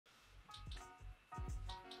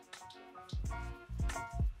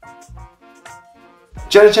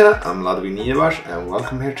Tjena, I'm Ludwig and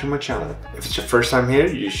welcome here to my channel. If it's your first time here,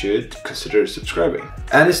 you should consider subscribing.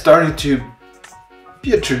 And it's starting to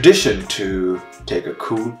be a tradition to take a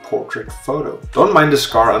cool portrait photo. Don't mind the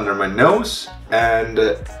scar under my nose, and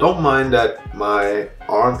don't mind that my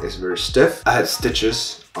arm is very stiff. I had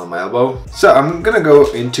stitches on my elbow. So I'm gonna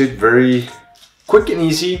go into it very quick and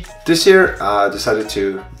easy. This year I decided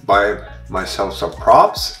to buy myself some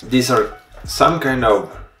props. These are some kind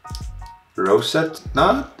of rosette,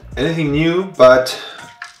 not anything new, but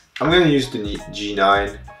I'm gonna use the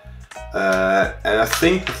G9 and I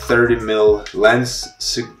think the 30mm lens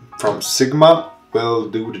from Sigma will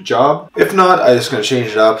do the job. If not, I'm just gonna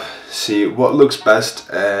change it up, see what looks best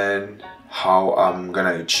and how I'm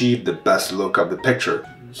gonna achieve the best look of the picture.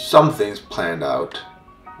 Some things planned out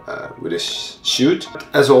with this shoot.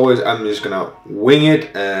 As always, I'm just gonna wing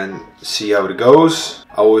it and see how it goes.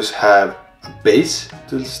 I always have a base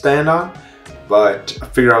to stand on, but I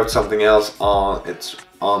figure out something else it's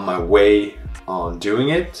on my way on doing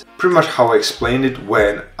it. Pretty much how I explained it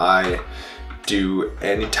when I do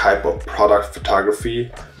any type of product photography.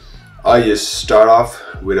 I just start off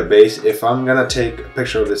with a base. If I'm gonna take a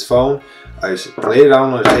picture of this phone, I just lay it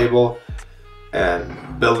down on the table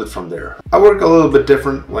and build it from there. I work a little bit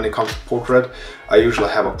different when it comes to portrait. I usually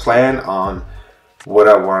have a plan on what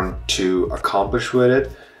I want to accomplish with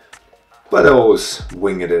it, but I always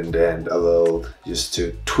wing it in the end a little just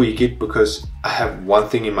to tweak it, because I have one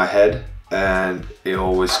thing in my head and it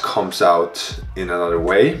always comes out in another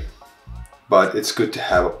way. But it's good to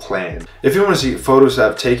have a plan. If you want to see photos that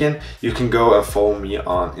I've taken, you can go and follow me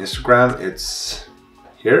on Instagram. It's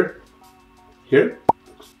here,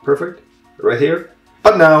 perfect, right here.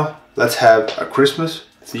 But now let's have a Christmas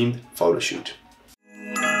themed photo shoot.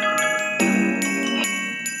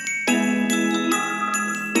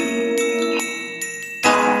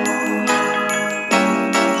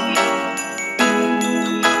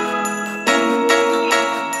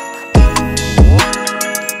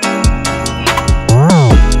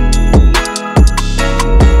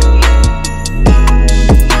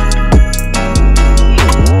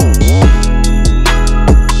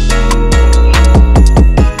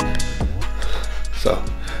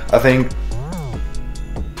 I think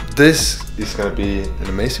this is gonna be an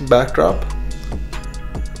amazing backdrop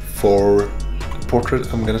for the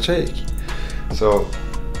portrait I'm gonna take. So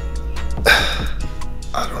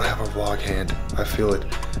I don't have a vlog hand, I feel it.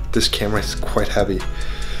 This camera is quite heavy,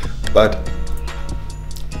 but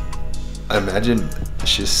I imagine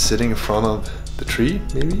she's sitting in front of the tree,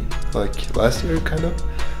 maybe like last year, kind of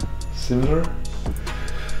similar.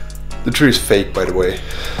 The tree is fake, by the way.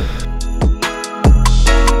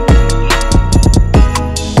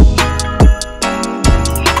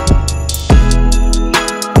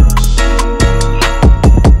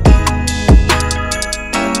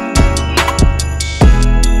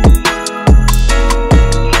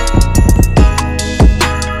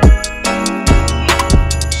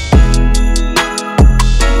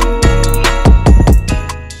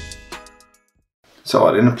 So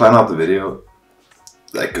I didn't plan out the video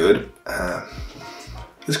that good.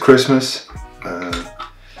 It's Christmas. I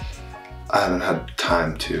haven't had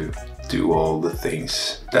time to do all the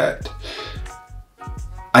things that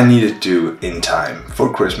I needed to do in time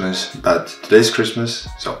for Christmas. But today's Christmas,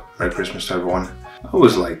 so Merry Christmas to everyone. I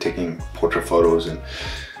always like taking portrait photos,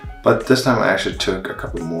 but this time I actually took a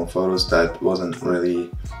couple more photos that wasn't really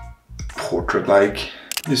portrait-like.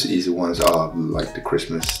 Just easy ones of like the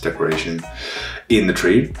Christmas decoration in the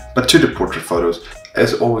tree. But to the portrait photos,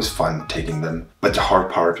 it's always fun taking them. But the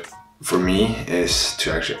hard part for me is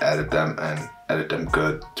to actually edit them and edit them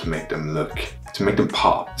good to make them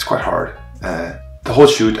pop. It's quite hard. The whole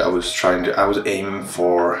shoot I was aiming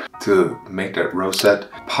to make that rosette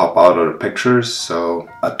pop out of the pictures. So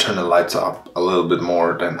I turned the lights up a little bit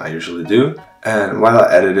more than I usually do. And while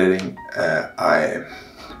editing, I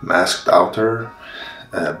masked out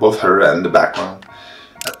both her and the background,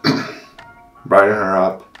 brighten her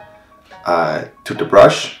up. I took the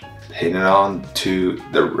brush, painted it on to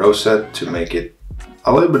the rosette to make it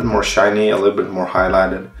a little bit more shiny, a little bit more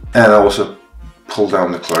highlighted, and I also pulled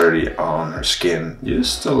down the clarity on her skin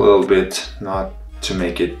just a little bit, not to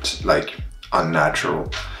make it like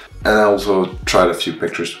unnatural. And I also tried a few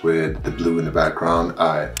pictures with the blue in the background.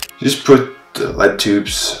 I just put the light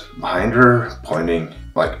tubes behind her, pointing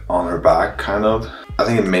like on her back, kind of. I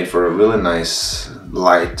think it made for a really nice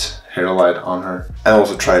light hair light on her. I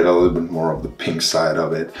also tried a little bit more of the pink side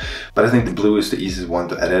of it, but I think the blue is the easiest one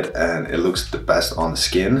to edit and it looks the best on the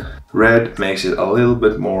skin. Red makes it a little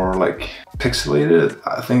bit more like pixelated,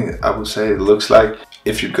 I think I would say it looks like.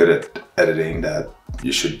 If you're good at editing that,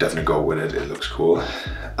 you should definitely go with it. It looks cool.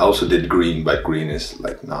 I also did green, but green is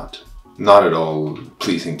like not at all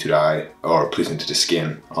pleasing to the eye or pleasing to the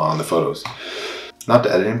skin on the photos. Not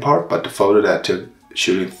the editing part, but the photo that I took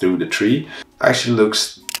shooting through the tree actually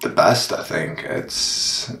looks the best, I think.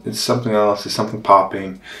 It's something else, it's something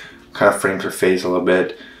popping, kind of frames her face a little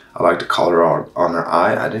bit. I like the color on her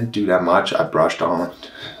eye. I didn't do that much. I brushed on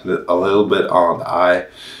a little bit on the eye,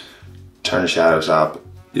 turned the shadows up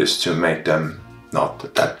just to make them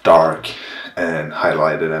not that dark, and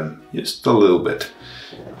highlighted them just a little bit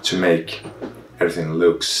to make everything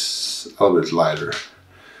looks a little bit lighter.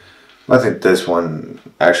 I think this one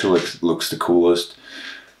actually looks the coolest.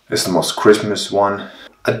 It's the most Christmas one.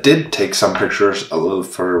 I did take some pictures a little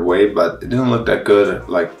further away, but it didn't look that good,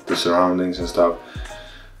 like the surroundings and stuff.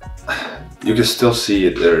 You can still see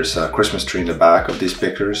it. There's a Christmas tree in the back of these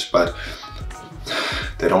pictures, but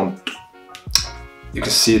they don't, you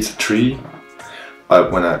can see it's a tree,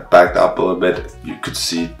 but when I backed up a little bit, you could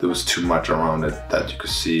see there was too much around it that you could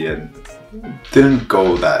see, and it didn't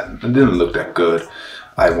look that good.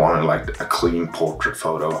 I wanted like a clean portrait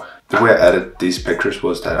photo. The way I edited these pictures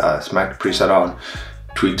was that I smacked the preset on,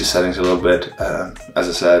 tweaked the settings a little bit. As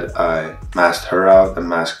I said, I masked her out and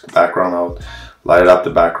masked the background out, lighted up the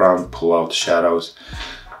background, pull out the shadows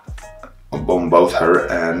on both her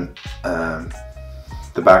and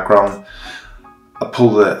the background. I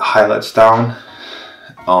pulled the highlights down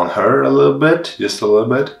on her a little bit, just a little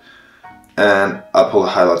bit, and I pulled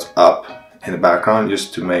the highlights up in the background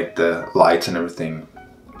just to make the lights and everything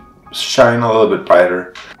shine a little bit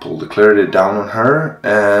brighter. Pull the clarity down on her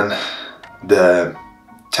and the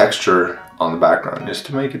texture on the background just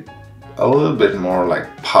to make it a little bit more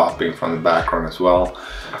like popping from the background as well,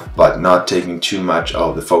 but not taking too much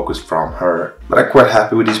of the focus from her. But I'm quite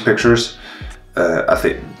happy with these pictures. I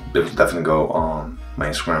think they will definitely go on my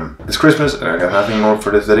Instagram. It's Christmas and I got nothing more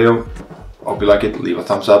for this video. Hope you like it. Leave a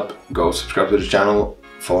thumbs up, go subscribe to the channel,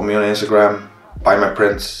 follow me on Instagram, buy my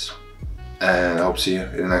prints, and I hope to see you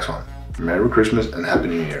in the next one. Merry Christmas and Happy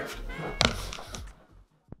New Year.